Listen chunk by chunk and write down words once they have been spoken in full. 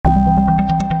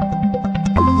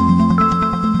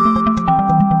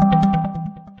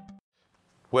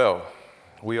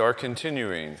We are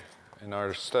continuing in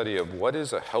our study of what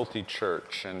is a healthy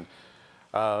church. And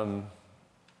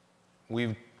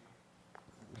we've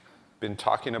been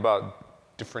talking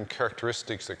about different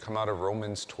characteristics that come out of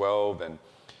Romans 12.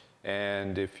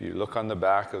 And if you look on the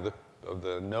back of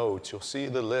the notes, you'll see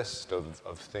the list of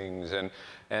things.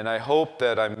 And I hope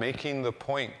that I'm making the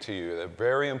point to you, the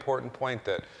very important point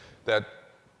that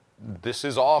this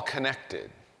is all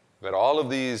connected, that all of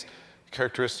these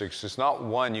characteristics, it's not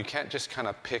one. You can't just kind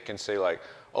of pick and say like,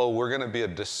 oh, we're going to be a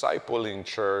discipling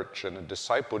church and a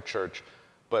disciple church,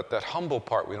 but that humble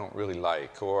part we don't really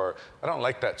like, or I don't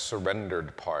like that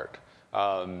surrendered part.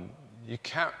 You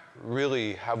can't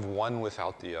really have one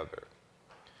without the other.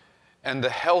 And the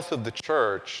health of the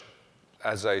church,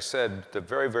 as I said at the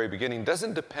very, very beginning,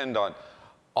 doesn't depend on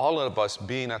all of us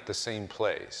being at the same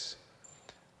place.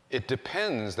 It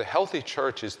depends. The healthy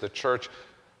church is the church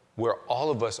where all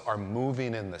of us are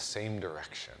moving in the same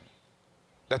direction.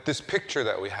 That this picture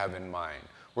that we have in mind,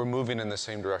 we're moving in the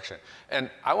same direction. And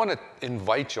I want to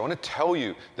invite you, I want to tell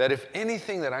you that if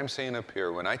anything that I'm saying up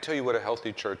here, when I tell you what a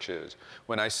healthy church is,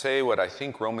 when I say what I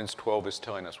think Romans 12 is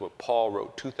telling us, what Paul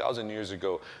wrote 2,000 years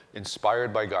ago,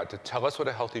 inspired by God to tell us what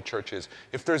a healthy church is,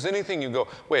 if there's anything you go,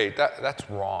 wait, that's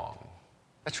wrong.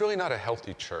 That's really not a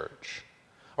healthy church.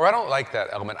 Or I don't like that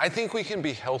element. I think we can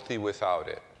be healthy without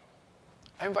it.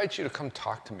 I invite you to come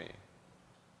talk to me.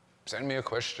 Send me a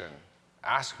question.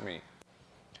 Ask me.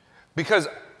 Because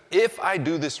if I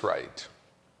do this right,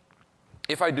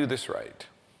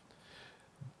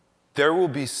 there will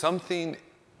be something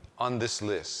on this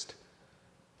list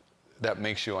that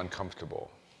makes you uncomfortable.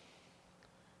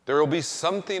 There will be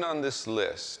something on this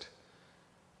list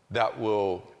that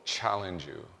will challenge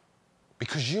you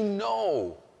because you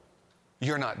know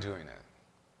you're not doing it,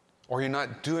 or you're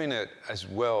not doing it as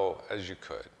well as you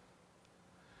could.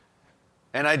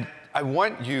 And I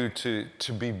want you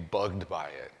to be bugged by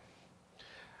it.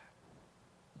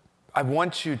 I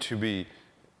want you to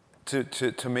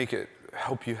make it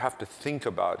help you have to think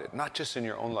about it, not just in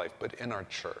your own life, but in our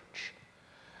church.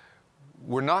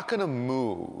 We're not going to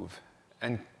move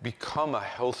and become a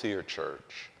healthier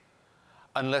church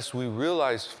unless we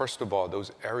realize, first of all,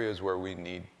 those areas where we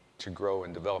need to grow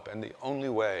and develop. And the only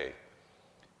way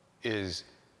is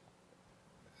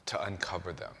to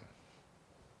uncover them.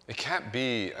 It can't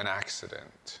be an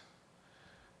accident.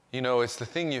 You know, it's the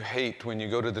thing you hate when you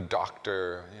go to the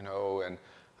doctor, you know, and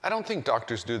I don't think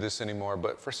doctors do this anymore,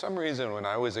 but for some reason when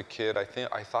I was a kid,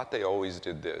 I thought they always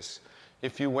did this.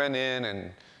 If you went in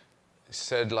and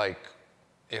said like,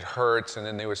 it hurts, and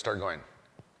then they would start going,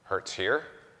 hurts here?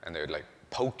 And they would like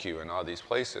poke you in all these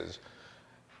places.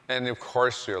 And of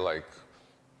course you're like,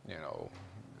 you know,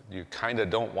 you kind of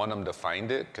don't want them to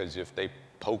find it, because if they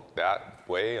poke that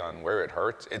way on where it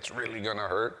hurts, it's really gonna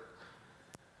hurt.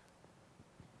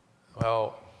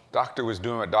 Well, doctor was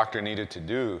doing what doctor needed to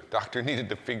do. Doctor needed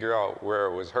to figure out where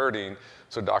it was hurting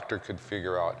so doctor could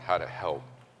figure out how to help.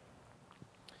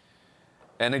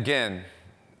 And again,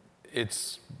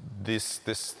 it's this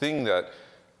thing that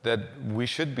we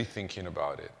should be thinking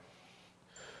about it.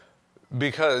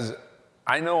 Because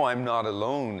I know I'm not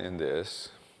alone in this,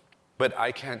 but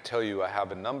I can't tell you I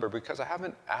have a number because I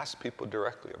haven't asked people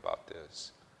directly about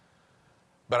this.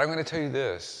 But I'm going to tell you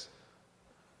this.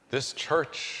 This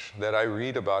church that I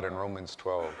read about in Romans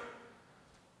 12,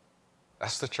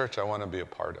 that's the church I want to be a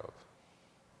part of.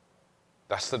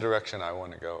 That's the direction I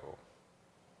want to go.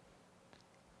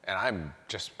 And I'm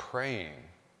just praying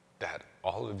that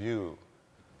all of you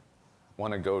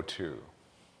want to go too.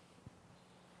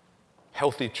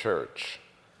 Healthy church.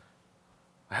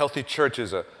 A healthy church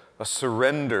is a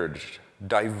surrendered,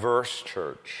 diverse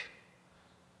church.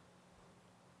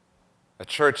 A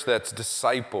church that's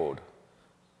discipled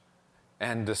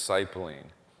and discipling.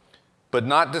 But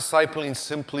not discipling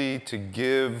simply to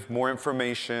give more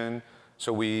information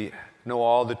so we know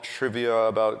all the trivia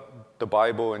about the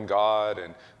Bible and God,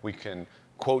 and we can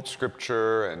quote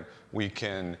scripture, and we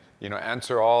can,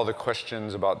 answer all the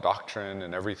questions about doctrine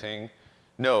and everything.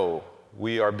 No,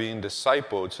 we are being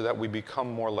discipled so that we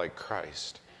become more like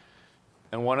Christ.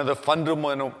 And one of the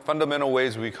fundamental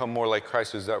ways we become more like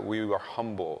Christ is that we are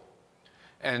humble.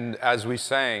 And as we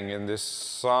sang in this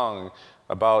song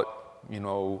about,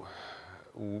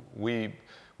 we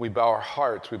bow our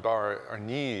hearts, we bow our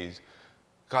knees.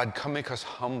 God, come make us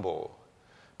humble.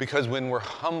 Because when we're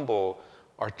humble,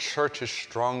 our church is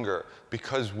stronger,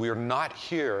 because we're not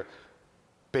here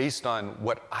based on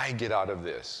what I get out of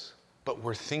this, but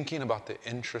we're thinking about the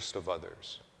interest of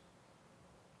others.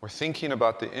 We're thinking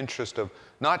about the interest of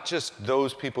not just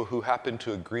those people who happen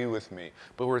to agree with me,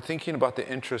 but we're thinking about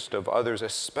the interest of others,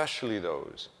 especially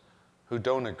those who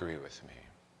don't agree with me.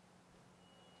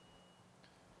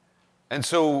 And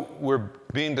so we're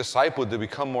being discipled to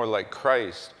become more like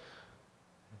Christ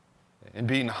and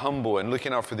being humble and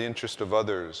looking out for the interest of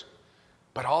others,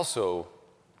 but also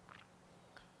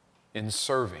in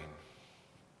serving.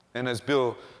 And as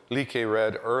Bill Leakey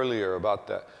read earlier about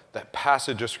that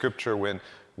passage of Scripture when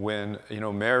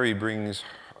Mary brings,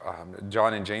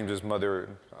 John and James's mother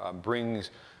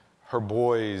brings her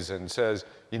boys and says,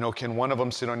 can one of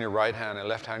them sit on your right hand and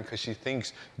left hand? Because she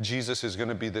thinks Jesus is going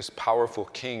to be this powerful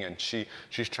king, and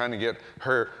she's trying to get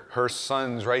her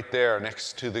sons right there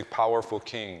next to the powerful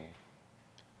king.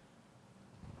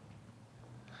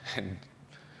 And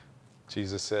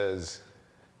Jesus says,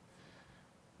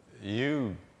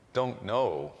 you don't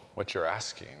know what you're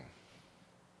asking.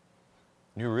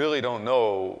 You really don't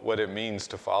know what it means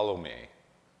to follow me.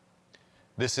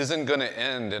 This isn't going to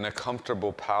end in a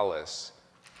comfortable palace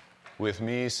with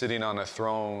me sitting on a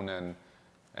throne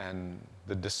and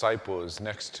the disciples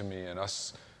next to me and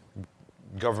us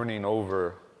governing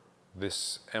over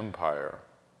this empire.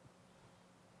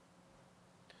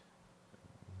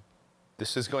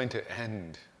 This is going to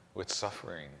end with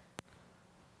suffering.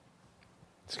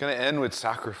 It's going to end with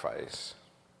sacrifice.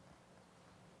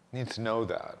 You need to know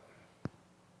that.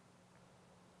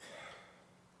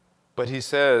 But he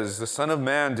says, the Son of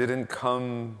Man didn't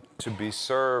come to be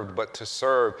served, but to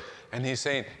serve. And he's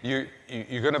saying, you're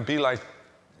going to be like,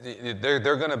 they're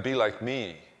going to be like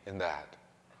me in that.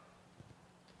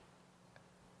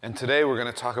 And today we're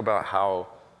going to talk about how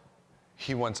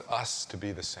he wants us to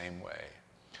be the same way.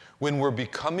 When we're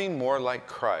becoming more like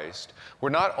Christ, we're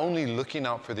not only looking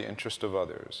out for the interest of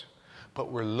others,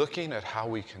 but we're looking at how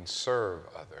we can serve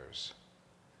others.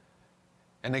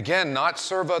 And again, not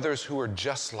serve others who are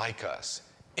just like us.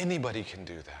 Anybody can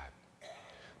do that.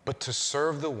 But to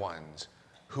serve the ones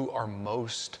who are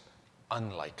most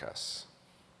unlike us.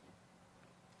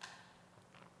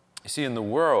 You see, in the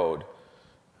world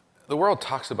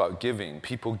talks about giving,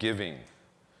 people giving.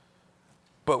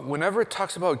 But whenever it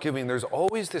talks about giving, there's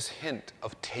always this hint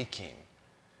of taking.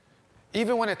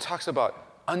 Even when it talks about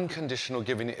unconditional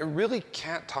giving, it really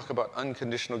can't talk about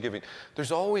unconditional giving.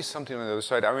 There's always something on the other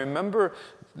side. I remember,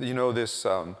 this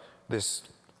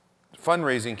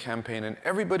fundraising campaign, and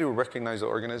everybody will recognize the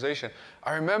organization.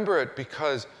 I remember it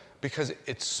because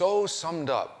it so summed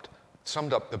up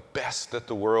the best that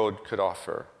the world could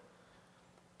offer.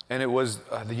 And it was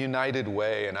the United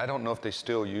Way, and I don't know if they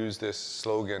still use this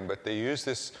slogan, but they used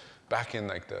this back in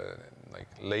the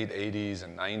late 80s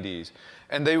and 90s.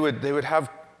 And they would have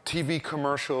TV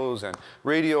commercials and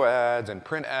radio ads and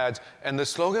print ads, and the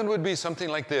slogan would be something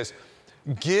like this: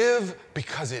 give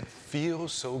because it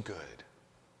feels so good.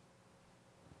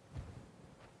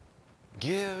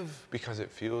 Give because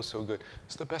it feels so good.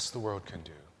 It's the best the world can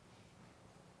do.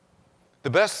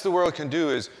 The best the world can do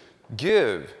is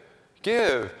give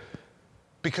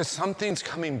because something's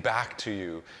coming back to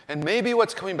you. And maybe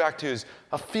what's coming back to you is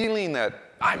a feeling that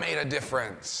I made a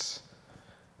difference.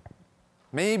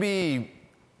 Maybe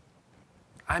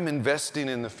I'm investing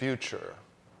in the future.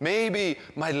 Maybe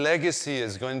my legacy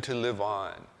is going to live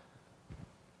on.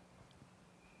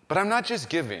 But I'm not just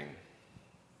giving.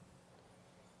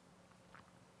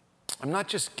 I'm not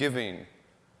just giving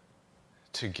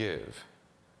to give.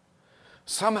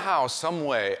 Somehow, some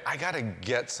way, I got to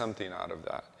get something out of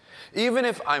that. Even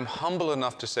if I'm humble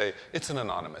enough to say, it's an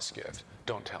anonymous gift,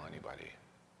 don't tell anybody.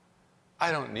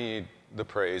 I don't need the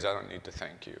praise, I don't need to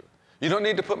thank you. You don't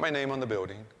need to put my name on the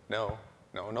building. No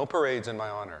parades in my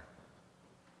honor.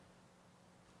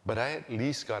 But I at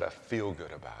least got to feel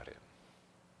good about it.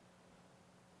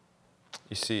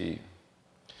 You see,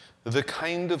 the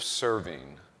kind of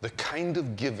serving, the kind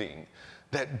of giving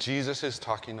that Jesus is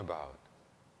talking about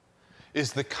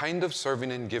is the kind of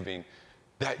serving and giving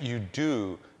that you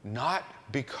do not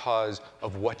because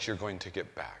of what you're going to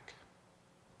get back.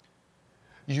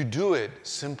 You do it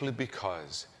simply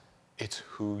because it's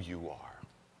who you are.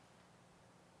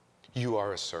 You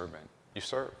are a servant. You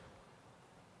serve.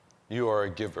 You are a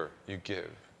giver. You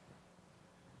give.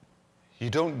 You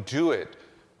don't do it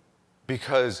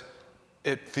because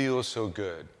it feels so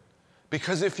good.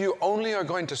 Because if you only are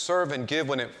going to serve and give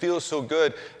when it feels so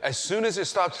good, as soon as it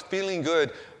stops feeling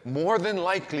good, more than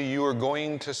likely you are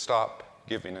going to stop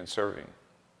giving and serving.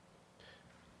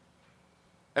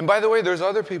 And by the way, there's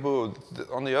other people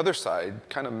on the other side,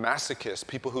 kind of masochists,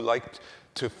 people who like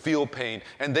to feel pain,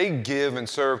 and they give and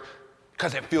serve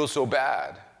because it feels so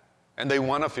bad, and they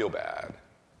want to feel bad.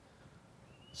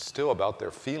 It's still about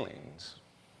their feelings.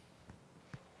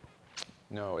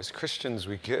 No, as Christians,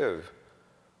 we give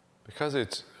because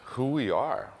it's who we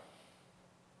are.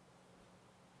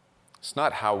 It's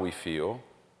not how we feel.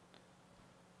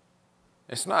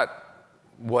 It's not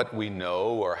what we know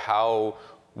or how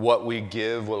what we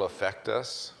give will affect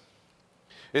us.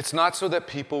 It's not so that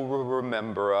people will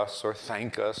remember us or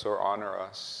thank us or honor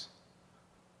us.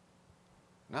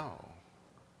 No.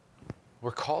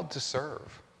 We're called to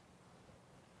serve.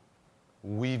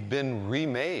 We've been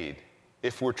remade,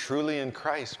 if we're truly in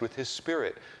Christ with His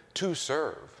Spirit, to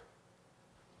serve.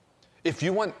 If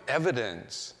you want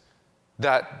evidence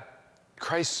that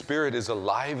Christ's Spirit is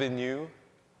alive in you,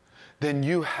 then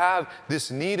you have this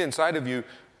need inside of you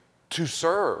to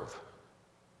serve.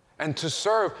 And to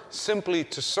serve, simply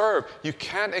to serve, you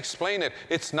can't explain it.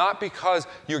 It's not because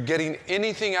you're getting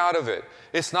anything out of it.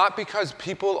 It's not because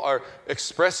people are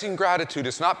expressing gratitude.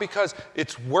 It's not because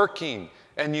it's working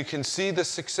and you can see the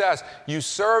success. You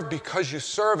serve because you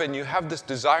serve and you have this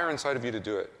desire inside of you to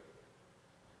do it.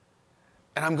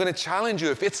 And I'm going to challenge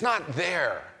you, if it's not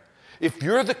there, if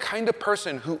you're the kind of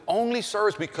person who only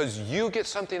serves because you get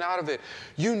something out of it,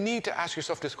 you need to ask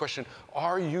yourself this question: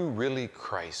 are you really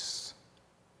Christ's?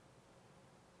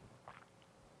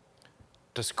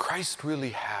 Does Christ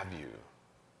really have you?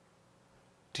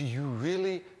 Do you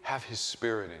really have His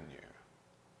Spirit in you?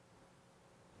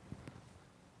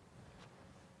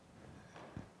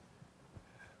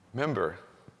 Remember,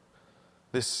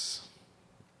 this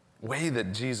way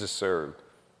that Jesus served,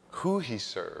 who He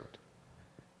served.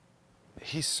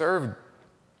 He served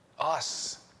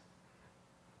us,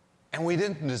 and we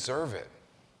didn't deserve it.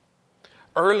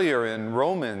 Earlier in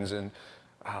Romans, and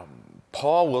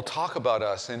Paul will talk about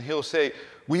us, and he'll say,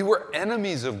 we were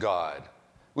enemies of God.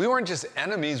 We weren't just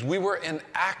enemies, we were in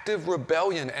active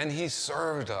rebellion, and He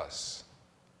served us.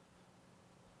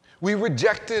 We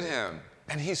rejected Him,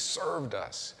 and He served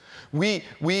us. We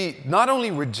not only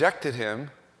rejected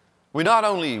Him, we not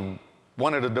only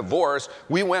wanted a divorce,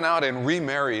 we went out and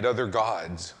remarried other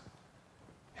gods,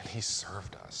 and He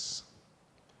served us.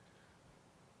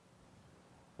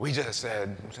 We just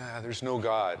said, there's no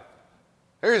God.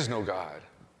 There is no God.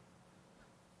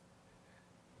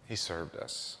 He served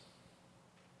us.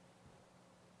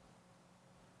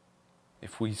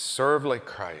 If we serve like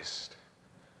Christ,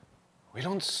 we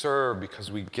don't serve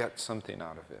because we get something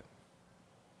out of it.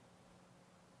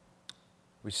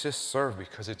 We just serve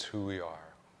because it's who we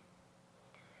are.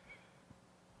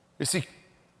 You see,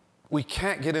 we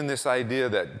can't get in this idea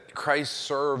that Christ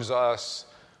serves us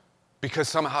because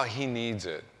somehow He needs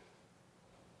it.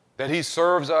 That He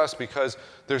serves us because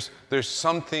there's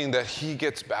something that He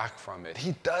gets back from it.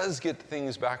 He does get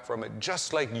things back from it,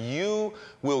 just like you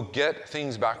will get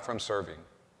things back from serving.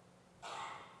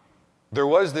 There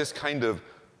was this kind of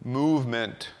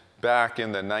movement back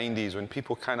in the 90s when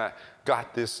people kind of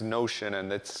got this notion,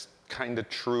 and it's kind of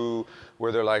true,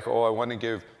 where they're like, oh, I want to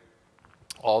give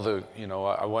all the,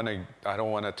 I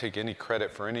don't want to take any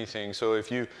credit for anything. So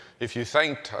if you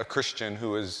thanked a Christian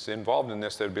who was involved in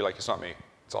this, they'd be like, it's not me,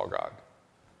 it's all God.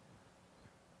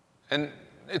 And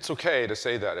it's okay to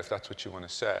say that if that's what you want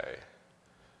to say.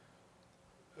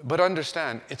 But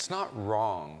understand, it's not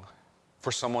wrong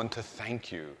for someone to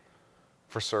thank you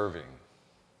for serving.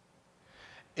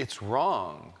 It's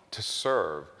wrong to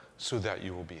serve so that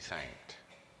you will be thanked.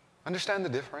 Understand the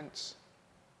difference?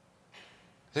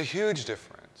 There's a huge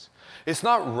difference. It's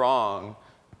not wrong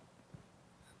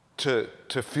to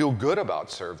feel good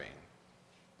about serving.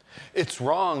 It's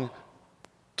wrong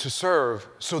to serve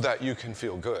so that you can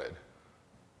feel good.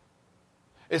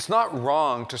 It's not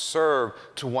wrong to serve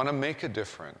to want to make a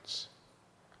difference.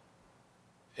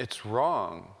 It's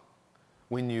wrong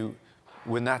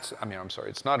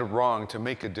it's not wrong to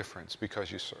make a difference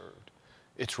because you served.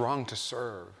 It's wrong to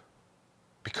serve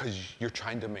because you're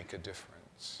trying to make a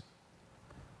difference.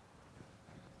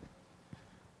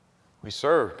 We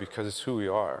serve because it's who we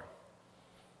are.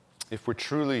 If we're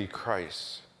truly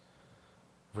Christ,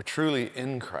 if we're truly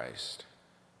in Christ,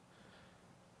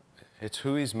 it's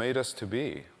who He's made us to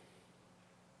be.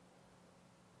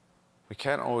 We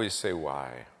can't always say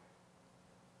why.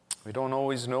 We don't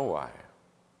always know why.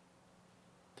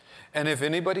 And if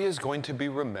anybody is going to be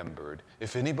remembered,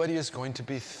 if anybody is going to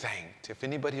be thanked, if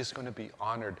anybody is going to be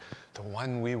honored, the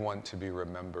one we want to be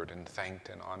remembered and thanked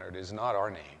and honored is not our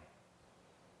name.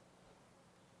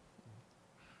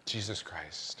 Jesus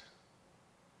Christ.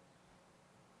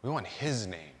 We want His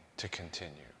name to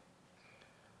continue.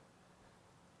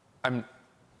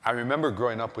 I remember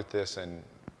growing up with this, and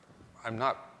I'm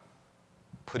not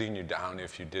putting you down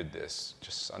if you did this.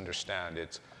 Just understand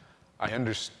I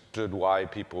understood why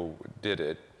people did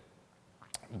it,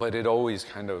 but it always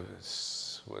kind of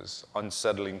was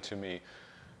unsettling to me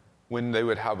when they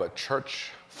would have a church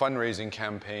fundraising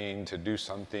campaign to do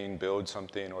something, build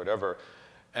something, or whatever,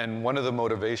 and one of the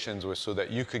motivations was so that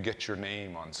you could get your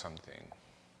name on something.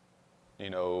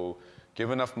 Give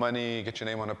enough money, get your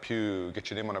name on a pew, get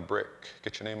your name on a brick,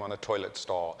 get your name on a toilet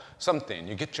stall, something.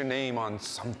 You get your name on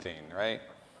something, right?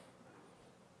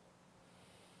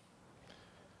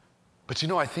 But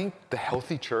I think the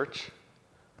healthy church,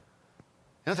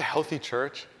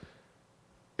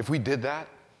 if we did that,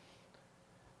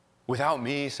 without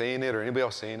me saying it or anybody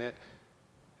else saying it,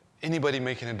 anybody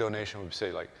making a donation would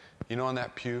say, on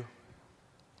that pew,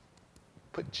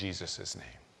 put Jesus' name.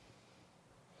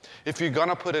 If you're going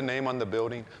to put a name on the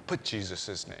building, put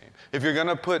Jesus' name. If you're going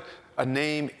to put a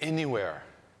name anywhere,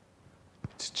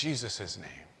 it's Jesus' name.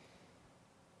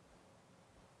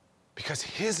 Because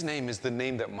his name is the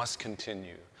name that must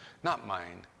continue, not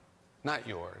mine, not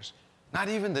yours, not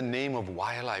even the name of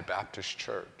Waialae Baptist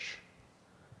Church.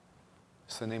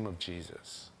 It's the name of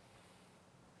Jesus.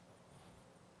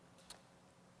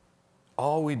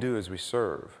 All we do is we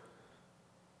serve.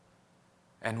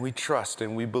 And we trust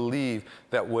and we believe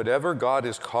that whatever God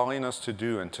is calling us to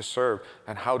do and to serve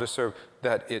and how to serve,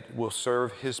 that it will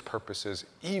serve his purposes,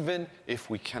 even if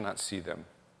we cannot see them.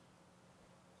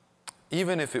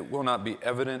 Even if it will not be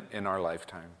evident in our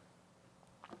lifetime.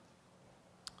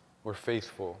 We're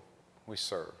faithful, we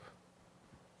serve.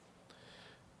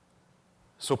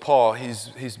 So Paul,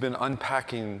 he's been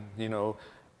unpacking,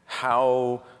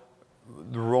 how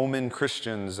the Roman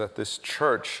Christians at this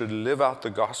church should live out the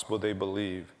gospel they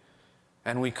believe.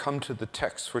 And we come to the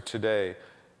text for today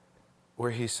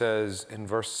where he says in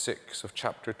verse 6 of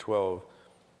chapter 12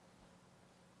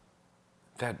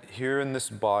 that here in this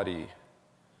body,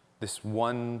 this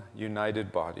one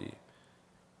united body,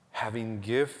 having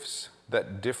gifts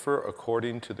that differ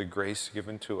according to the grace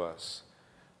given to us,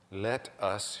 let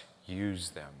us use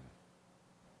them.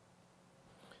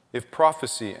 If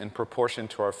prophecy in proportion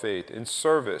to our faith, in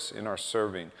service in our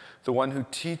serving, the one who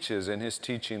teaches in his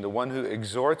teaching, the one who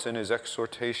exhorts in his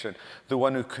exhortation, the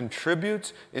one who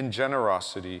contributes in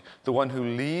generosity, the one who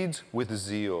leads with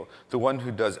zeal, the one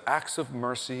who does acts of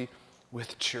mercy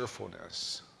with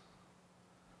cheerfulness.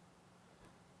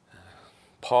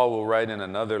 Paul will write in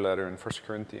another letter in 1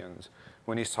 Corinthians,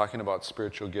 when he's talking about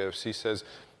spiritual gifts, he says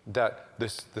that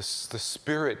the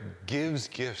Spirit gives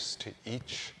gifts to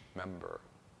each member.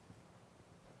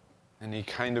 And he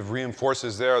kind of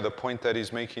reinforces there the point that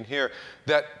he's making here,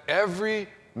 that every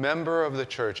member of the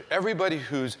church, everybody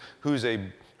who's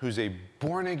a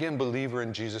born-again believer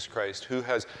in Jesus Christ, who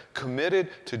has committed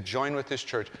to join with this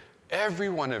church, every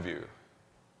one of you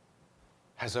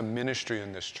has a ministry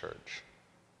in this church.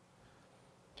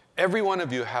 Every one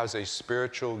of you has a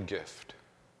spiritual gift.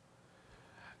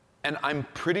 And I'm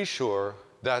pretty sure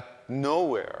that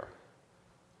nowhere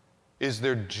is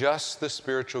there just the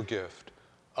spiritual gift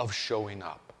of showing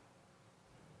up.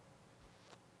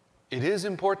 It is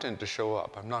important to show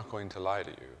up. I'm not going to lie to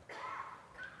you.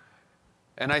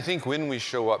 And I think when we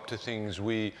show up to things,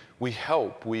 we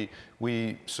help, we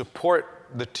support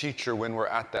the teacher when we're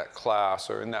at that class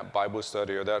or in that Bible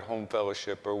study or that home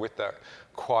fellowship or with that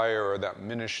choir or that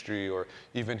ministry or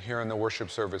even here in the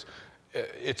worship service.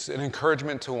 It's an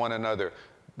encouragement to one another.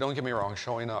 Don't get me wrong,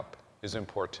 showing up is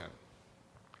important.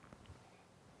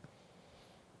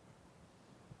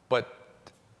 But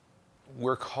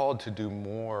we're called to do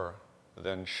more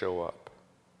than show up.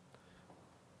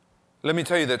 Let me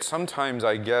tell you that sometimes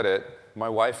I get it. My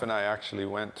wife and I actually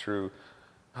went through,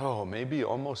 maybe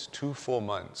almost 2 full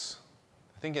months.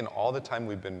 I think in all the time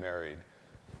we've been married,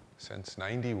 since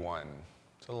 91.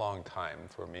 It's a long time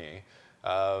for me.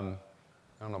 I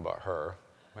don't know about her.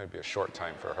 Might be a short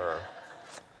time for her.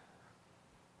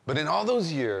 But in all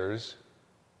those years,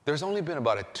 there's only been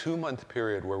about a 2-month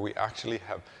period where we actually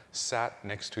have sat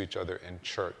next to each other in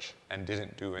church and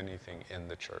didn't do anything in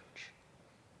the church.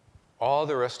 All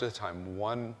the rest of the time,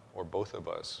 one or both of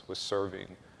us was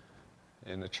serving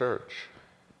in the church.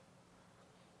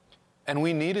 And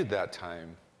we needed that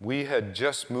time. We had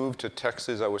just moved to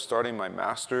Texas. I was starting my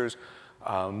master's.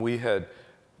 We had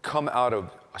come out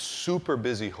of a super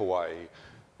busy Hawaii.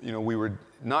 We were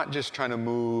not just trying to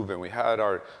move, and we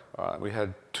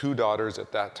had 2 daughters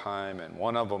at that time, and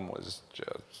one of them was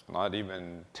just not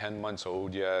even 10 months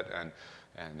old yet,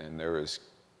 and then there was,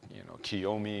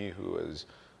 Kiyomi, who was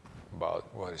about,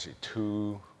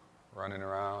 2, running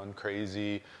around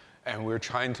crazy, and we were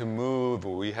trying to move.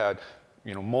 We had,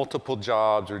 multiple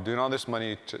jobs. We're doing all this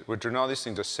money. We're doing all these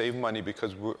things to save money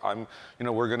because we're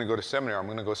going to go to seminary. I'm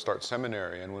going to go start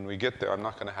seminary, and when we get there, I'm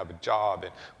not going to have a job,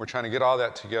 and we're trying to get all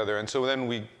that together. And so then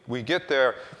we get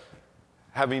there,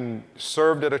 having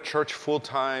served at a church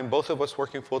full-time, both of us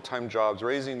working full-time jobs,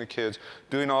 raising the kids,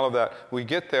 doing all of that. We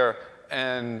get there,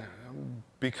 and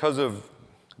because of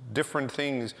different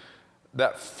things,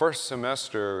 that first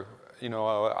semester,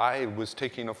 I was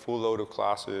taking a full load of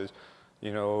classes.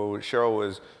 Cheryl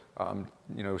was,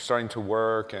 starting to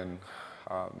work and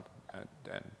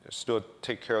still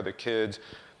take care of the kids.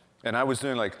 And I was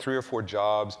doing like 3 or 4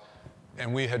 jobs.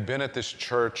 And we had been at this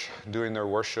church doing their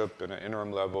worship at an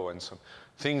interim level. And some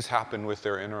things happened with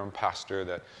their interim pastor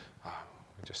that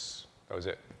that was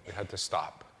it. We had to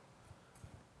stop.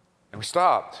 And we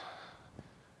stopped.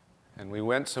 And we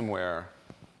went somewhere.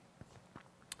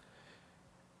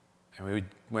 And we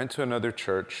went to another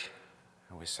church.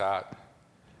 And we sat.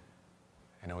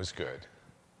 And it was good.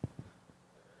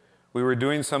 We were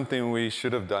doing something we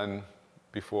should have done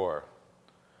before.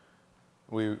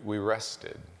 We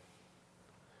rested.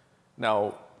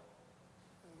 Now,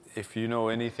 if you know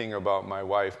anything about my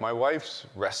wife's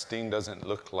resting doesn't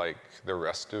look like the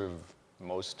rest of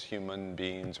most human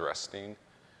beings resting.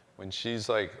 When she's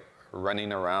like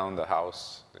running around the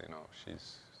house, she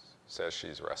says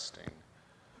she's resting.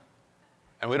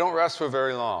 And we don't rest for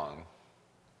very long,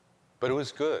 but it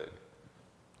was good.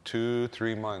 2,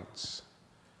 3 months,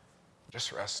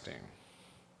 just resting,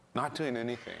 not doing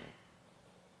anything,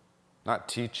 not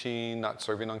teaching, not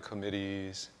serving on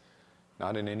committees,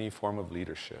 not in any form of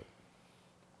leadership.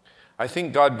 I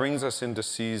think God brings us into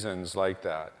seasons like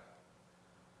that.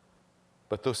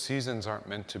 But those seasons aren't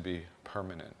meant to be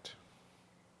permanent.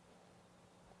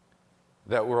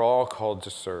 That we're all called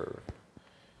to serve.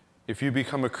 If you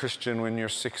become a Christian when you're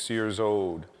 6 years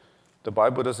old, the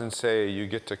Bible doesn't say you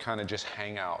get to kind of just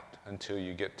hang out until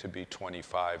you get to be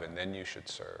 25 and then you should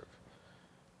serve.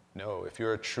 No, if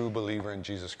you're a true believer in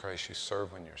Jesus Christ, you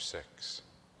serve when you're 6.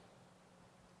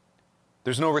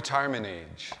 There's no retirement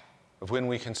age of when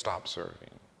we can stop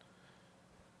serving.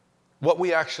 What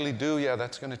we actually do,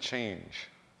 that's going to change.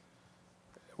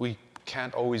 We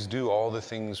can't always do all the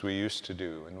things we used to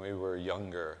do when we were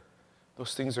younger.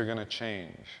 Those things are going to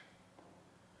change.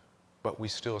 But we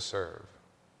still serve.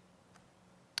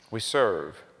 We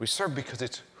serve. We serve because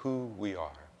it's who we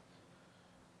are.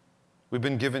 We've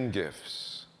been given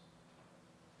gifts.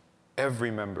 Every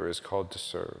member is called to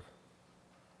serve.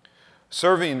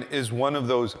 Serving is one of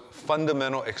those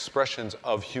fundamental expressions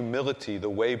of humility, the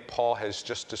way Paul has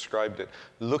just described it.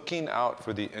 Looking out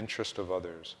for the interest of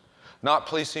others. Not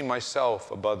placing myself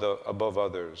above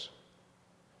others.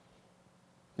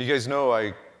 You guys know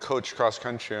I coach cross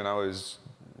country, and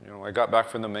I got back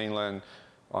from the mainland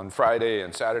on Friday,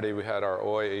 and Saturday we had our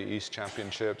OIA East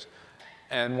Championships.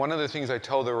 And one of the things I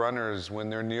tell the runners when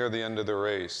they're near the end of the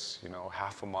race,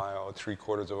 half a mile,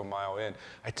 3/4 of a mile in,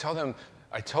 I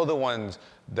tell the ones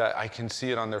that I can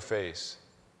see it on their face.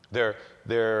 They're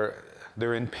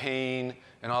in pain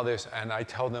and all this, and I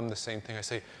tell them the same thing. I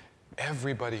say,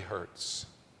 everybody hurts.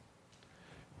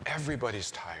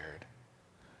 Everybody's tired.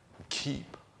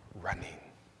 Keep running.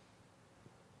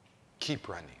 Keep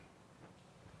running.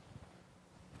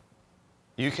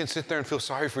 You can sit there and feel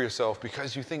sorry for yourself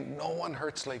because you think no one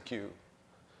hurts like you.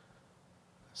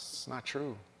 It's not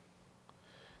true.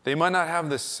 They might not have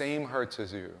the same hurts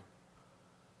as you,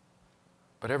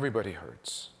 but everybody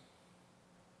hurts.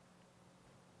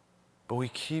 But we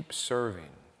keep serving.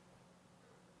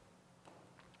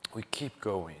 We keep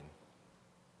going.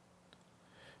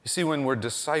 You see, when we're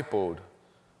discipled,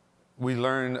 we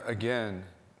learn again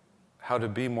how to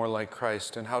be more like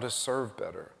Christ and how to serve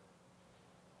better.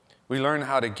 We learn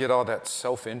how to get all that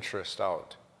self-interest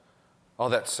out, all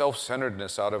that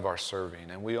self-centeredness out of our serving,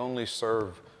 and we only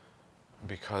serve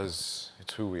because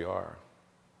it's who we are.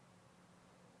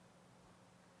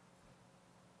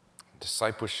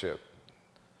 Discipleship.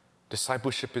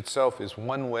 Discipleship itself is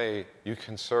one way you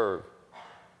can serve.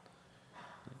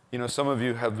 Some of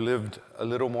you have lived a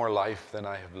little more life than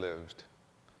I have lived.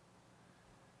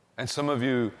 And some of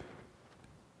you,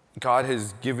 God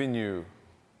has given you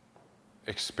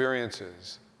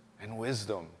experiences and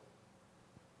wisdom.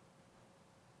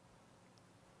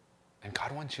 And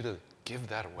God wants you to give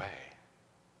that away.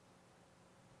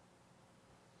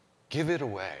 Give it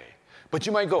away. But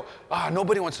you might go,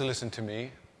 nobody wants to listen to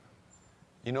me.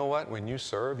 You know what? When you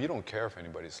serve, you don't care if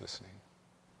anybody's listening.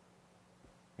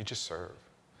 You just serve.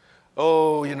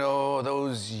 Oh,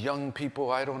 those young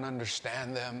people, I don't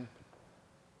understand them.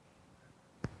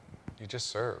 You just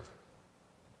serve.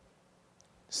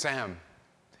 Sam,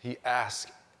 he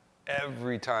asks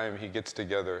every time he gets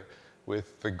together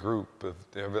with the group of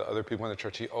the other people in the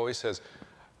church, he always says,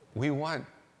 we want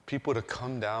people to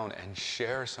come down and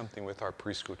share something with our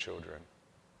preschool children.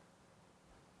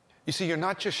 You see, you're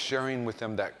not just sharing with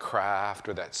them that craft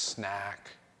or that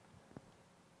snack.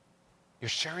 You're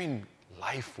sharing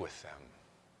life with them.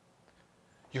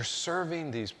 You're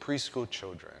serving these preschool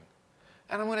children.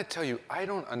 And I'm going to tell you, I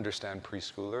don't understand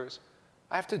preschoolers.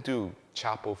 I have to do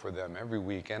chapel for them every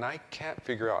week, and I can't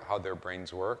figure out how their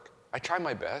brains work. I try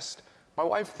my best. My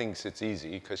wife thinks it's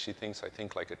easy because she thinks I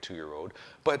think like a 2-year-old,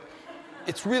 but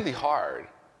it's really hard.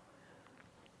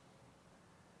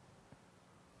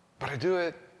 But I do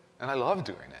it, and I love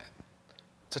doing it.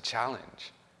 It's a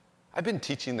challenge. I've been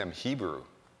teaching them Hebrew.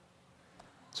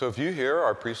 So if you hear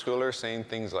our preschoolers saying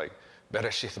things like,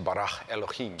 Bereshith barach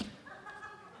Elohim,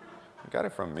 you got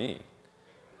it from me.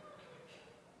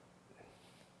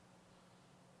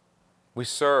 We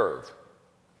serve.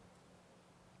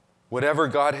 Whatever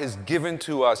God has given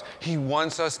to us, He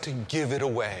wants us to give it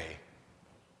away.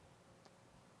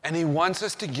 And He wants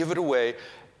us to give it away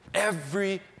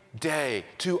every day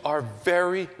to our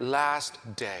very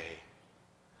last day,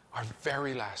 our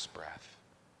very last breath.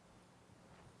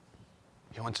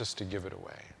 He wants us to give it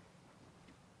away.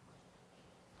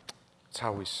 It's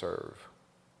how we serve.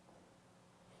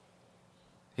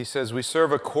 He says we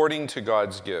serve according to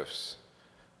God's gifts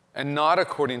and not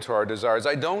according to our desires.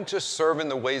 I don't just serve in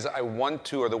the ways I want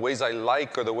to or the ways I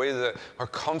like or the ways that are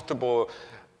comfortable.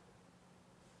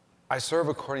 I serve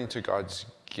according to God's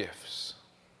gifts.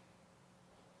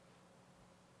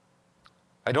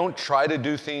 I don't try to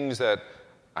do things that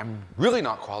I'm really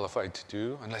not qualified to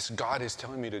do unless God is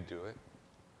telling me to do it.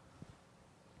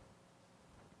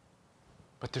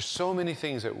 But there's so many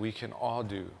things that we can all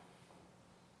do.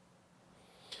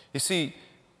 You see,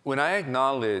 when I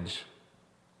acknowledge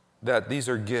that these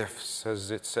are gifts,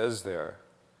 as it says there,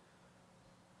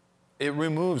 it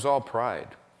removes all pride.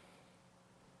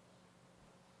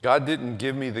 God didn't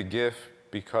give me the gift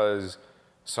because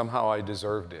somehow I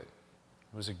deserved it.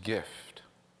 It was a gift.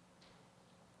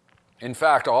 In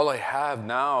fact, all I have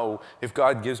now, if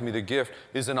God gives me the gift,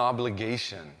 is an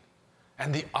obligation.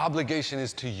 And the obligation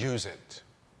is to use it.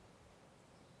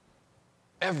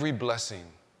 Every blessing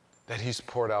that He's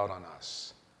poured out on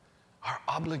us, our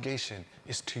obligation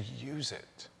is to use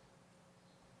it.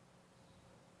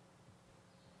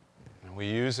 And we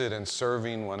use it in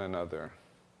serving one another.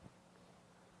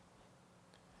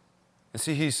 And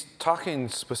see, he's talking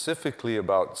specifically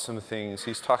about some things.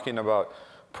 He's talking about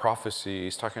prophecy.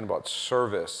 He's talking about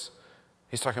service.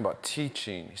 He's talking about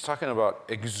teaching. He's talking about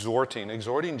exhorting.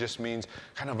 Exhorting just means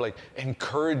kind of like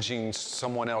encouraging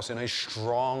someone else in a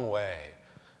strong way.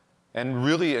 And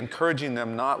really encouraging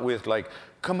them not with like,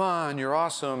 come on, you're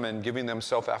awesome, and giving them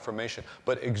self-affirmation,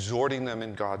 but exhorting them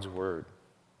in God's word.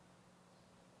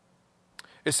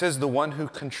 It says the one who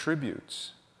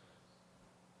contributes,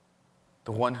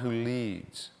 the one who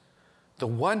leads, the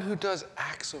one who does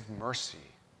acts of mercy.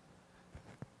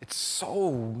 It's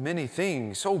so many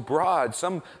things, so broad.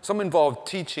 Some involve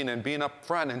teaching and being up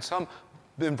front, and some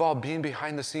involve being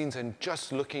behind the scenes and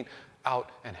just looking out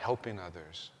and helping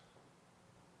others.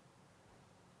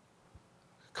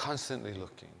 Constantly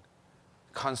looking,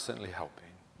 constantly helping.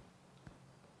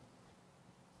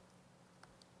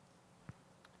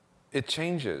 It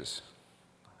changes.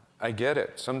 I get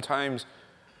it. Sometimes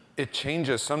it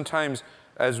changes. Sometimes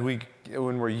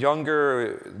when we're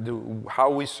younger, how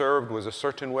we served was a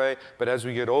certain way, but as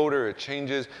we get older, it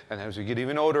changes, and as we get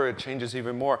even older, it changes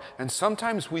even more. And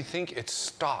sometimes we think it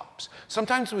stops.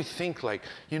 Sometimes we think like,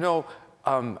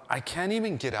 I can't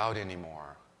even get out anymore.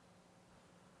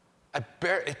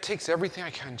 It takes everything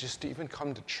I can just to even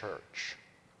come to church.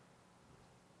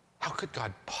 How could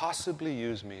God possibly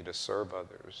use me to serve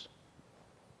others?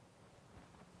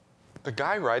 The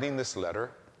guy writing this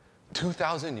letter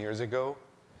 2,000 years ago,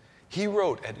 he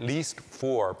wrote at least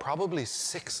 4, probably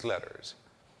 6 letters.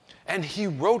 And he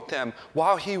wrote them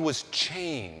while he was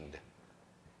chained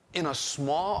in a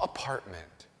small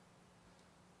apartment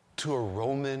to a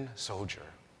Roman soldier.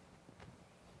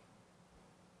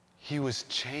 He was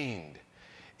chained.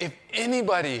 If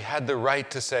anybody had the right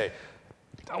to say,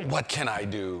 what can I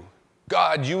do?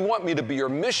 God, you want me to be your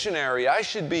missionary. I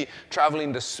should be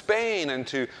traveling to Spain and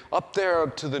to up there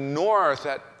to the north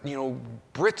at,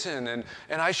 Britain. And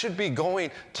I should be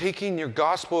taking your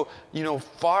gospel,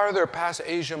 farther past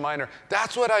Asia Minor.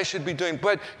 That's what I should be doing.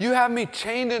 But you have me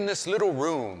chained in this little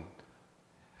room.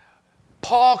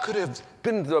 Paul could have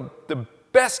been the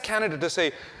best candidate to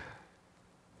say,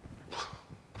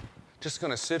 just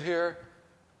going to sit here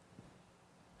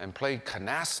and play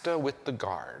canasta with the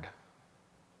guard.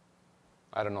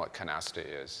 I don't know what canasta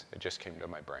is. It just came to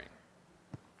my brain.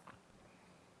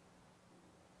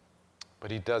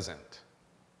 But he doesn't.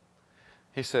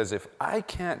 He says, if I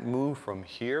can't move from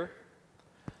here,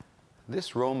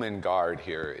 this Roman guard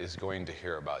here is going to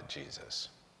hear about Jesus.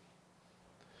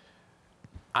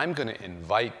 I'm going to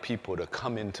invite people to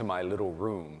come into my little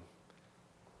room,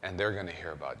 and they're going to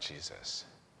hear about Jesus.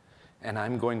 And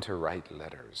I'm going to write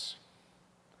letters.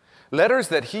 Letters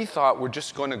that he thought were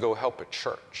just going to go help a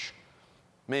church.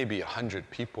 Maybe 100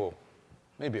 people,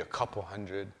 maybe a couple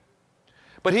hundred.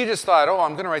 But he just thought,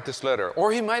 I'm going to write this letter.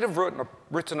 Or he might have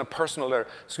written a personal letter.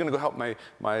 It's going to go help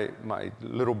my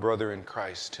little brother in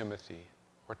Christ, Timothy,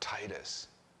 or Titus.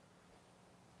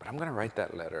 But I'm going to write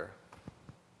that letter.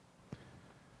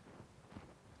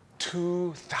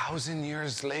 2,000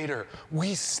 years later,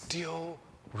 we still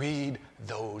read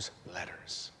those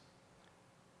letters.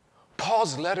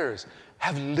 Paul's letters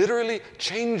have literally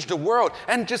changed the world.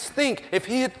 And just think, if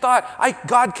he had thought,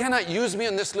 God cannot use me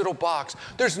in this little box,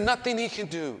 there's nothing he can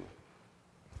do,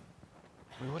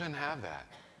 we wouldn't have that.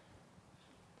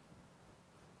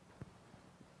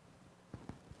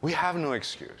 We have no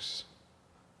excuse.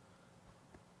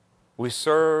 We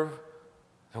serve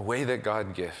the way that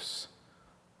God gives.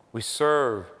 We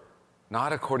serve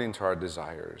not according to our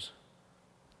desires.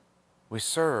 We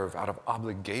serve out of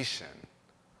obligation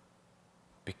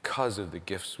because of the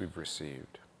gifts we've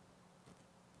received.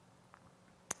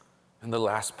 And the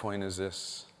last point is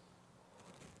this.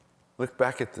 Look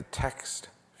back at the text,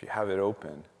 if you have it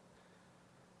open.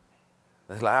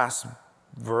 The last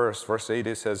verse, verse 8,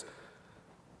 it says,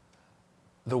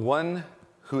 the one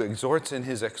who exhorts in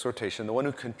his exhortation, the one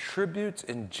who contributes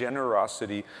in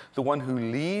generosity, the one who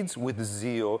leads with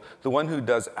zeal, the one who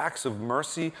does acts of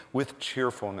mercy with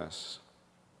cheerfulness.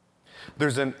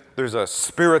 There's a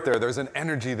spirit there, there's an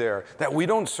energy there that we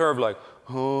don't serve like,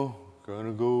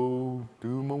 gonna go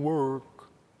do my work.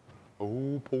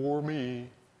 Oh, poor me.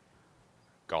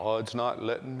 God's not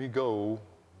letting me go.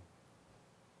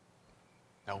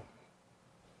 No.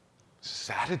 It's this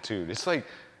attitude. It's like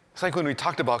when we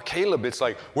talked about Caleb, it's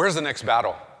like, where's the next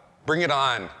battle? Bring it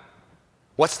on.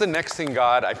 What's the next thing,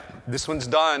 God? This one's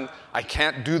done. I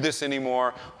can't do this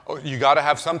anymore. Oh, you got to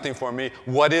have something for me.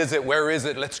 What is it? Where is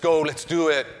it? Let's go. Let's do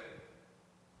it.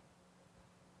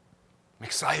 I'm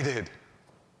excited.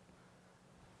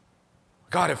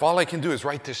 God, if all I can do is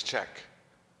write this check,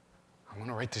 I'm going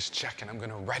to write this check and I'm going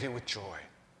to write it with joy.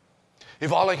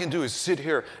 If all I can do is sit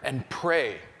here and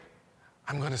pray,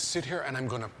 I'm going to sit here and I'm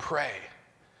going to pray.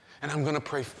 And I'm going to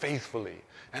pray faithfully,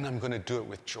 and I'm going to do it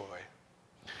with joy.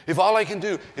 If all I can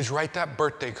do is write that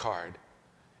birthday card,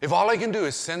 if all I can do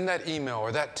is send that email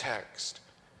or that text,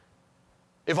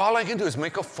 if all I can do is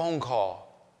make a phone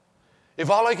call,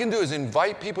 if all I can do is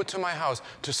invite people to my house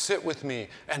to sit with me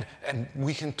and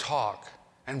we can talk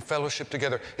and fellowship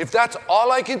together, if that's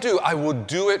all I can do, I will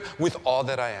do it with all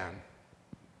that I am.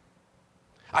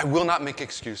 I will not make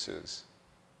excuses.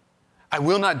 I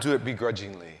will not do it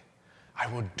begrudgingly.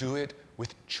 I will do it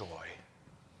with joy.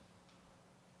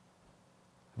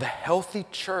 The healthy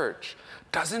church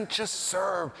doesn't just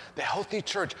serve. The healthy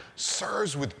church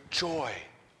serves with joy.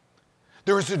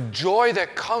 There is a joy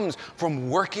that comes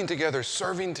from working together,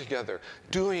 serving together,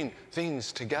 doing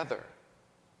things together.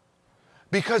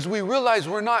 Because we realize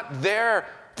we're not there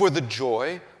for the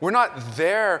joy. We're not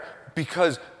there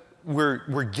because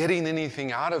we're getting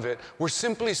anything out of it. We're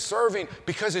simply serving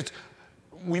because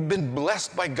we've been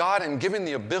blessed by God and given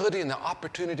the ability and the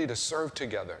opportunity to serve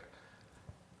together.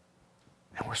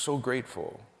 And we're so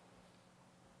grateful.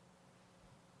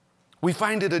 We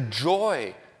find it a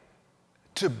joy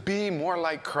to be more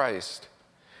like Christ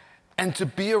and to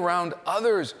be around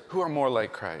others who are more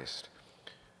like Christ.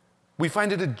 We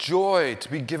find it a joy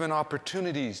to be given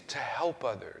opportunities to help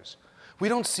others. We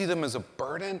don't see them as a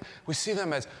burden. We see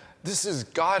them as,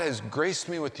 God has graced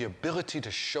me with the ability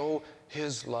to show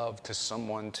His love to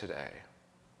someone today.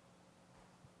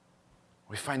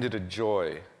 We find it a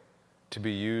joy to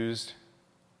be used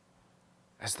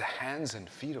as the hands and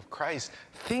feet of Christ.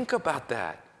 Think about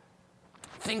that.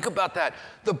 Think about that.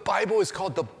 The Bible is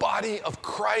called the body of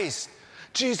Christ.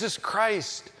 Jesus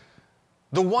Christ,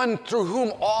 the one through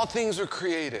whom all things are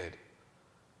created.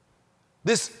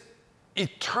 This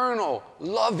eternal,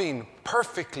 loving,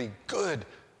 perfectly good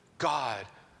God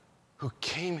who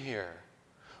came here.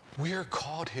 We are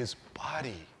called His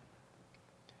body.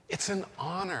 It's an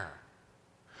honor.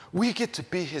 We get to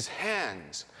be His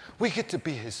hands. We get to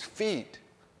be His feet.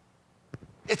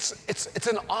 It's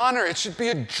an honor. It should be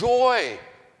a joy.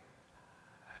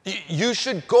 You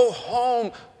should go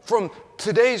home from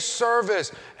today's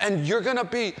service and you're gonna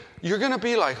be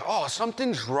like, oh,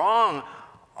 something's wrong.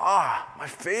 My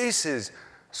face is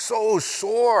so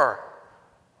sore.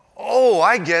 Oh,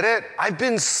 I get it. I've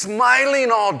been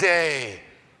smiling all day.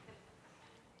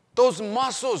 Those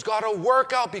muscles got to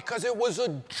work out because it was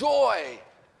a joy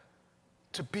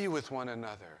to be with one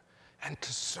another and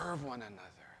to serve one another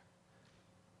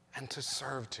and to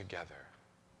serve together.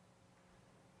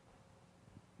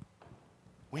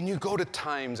 When you go to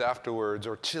Times afterwards,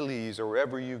 or Chili's, or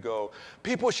wherever you go,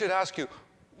 people should ask you,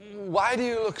 why do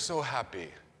you look so happy?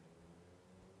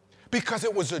 Because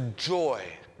it was a joy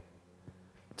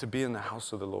to be in the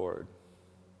house of the Lord.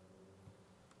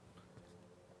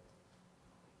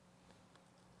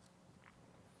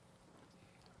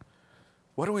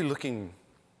 What are we looking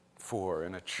for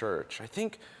in a church? I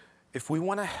think if we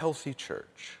want a healthy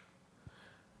church,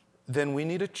 then we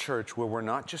need a church where we're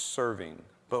not just serving,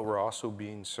 but we're also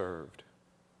being served.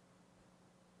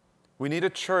 We need a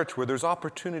church where there's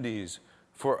opportunities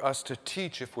for us to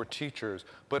teach if we're teachers,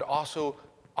 but also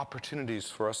opportunities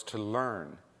for us to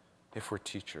learn if we're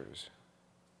teachers.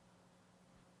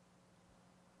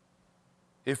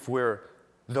 If we're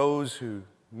those who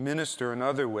minister in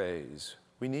other ways,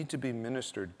 we need to be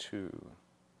ministered to.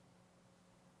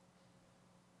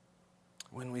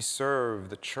 When we serve,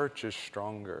 the church is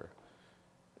stronger.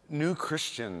 New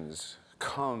Christians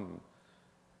come.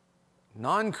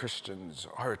 Non-Christians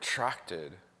are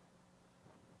attracted.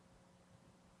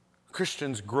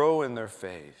 Christians grow in their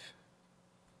faith.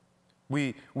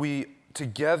 We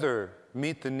together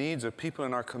meet the needs of people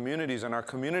in our communities, and our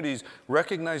communities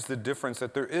recognize the difference,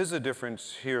 that there is a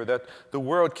difference here, that the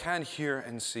world can hear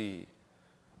and see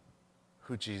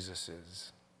who Jesus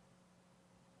is.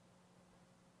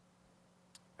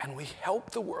 And we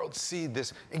help the world see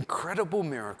this incredible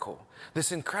miracle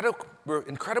of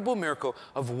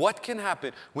what can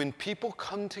happen when people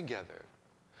come together,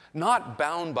 not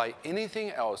bound by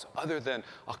anything else other than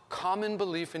a common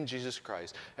belief in Jesus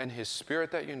Christ and His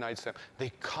Spirit that unites them.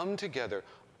 They come together,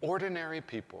 ordinary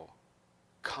people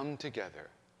come together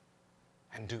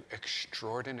and do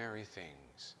extraordinary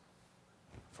things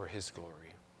for His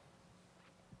glory.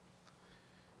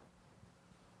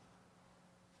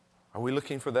 Are we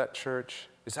looking for that church?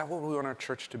 Is that what we want our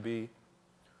church to be?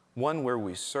 One where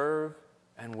we serve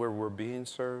and where we're being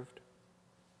served?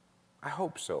 I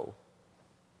hope so,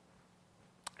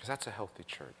 because that's a healthy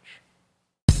church.